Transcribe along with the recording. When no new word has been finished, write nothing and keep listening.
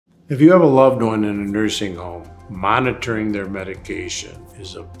If you have a loved one in a nursing home, monitoring their medication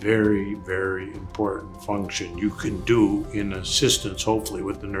is a very, very important function you can do in assistance, hopefully,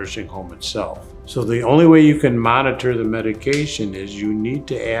 with the nursing home itself. So the only way you can monitor the medication is you need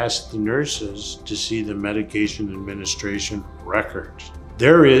to ask the nurses to see the medication administration records.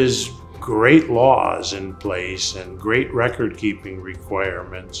 There is great laws in place and great record-keeping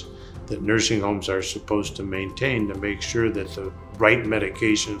requirements that nursing homes are supposed to maintain to make sure that the right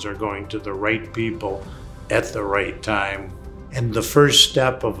medications are going to the right people at the right time. And the first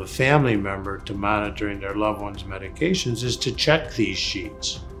step of a family member to monitoring their loved one's medications is to check these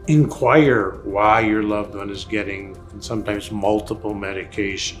sheets. Inquire why your loved one is getting sometimes multiple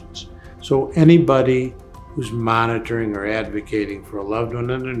medications. So anybody who's monitoring or advocating for a loved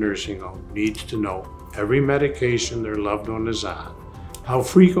one in a nursing home needs to know every medication their loved one is on, how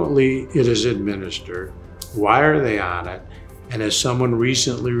frequently it is administered, why are they on it, and as someone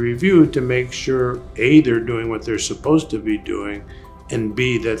recently reviewed to make sure A, they're doing what they're supposed to be doing, and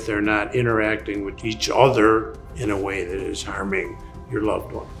B, that they're not interacting with each other in a way that is harming your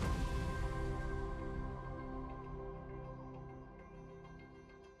loved one.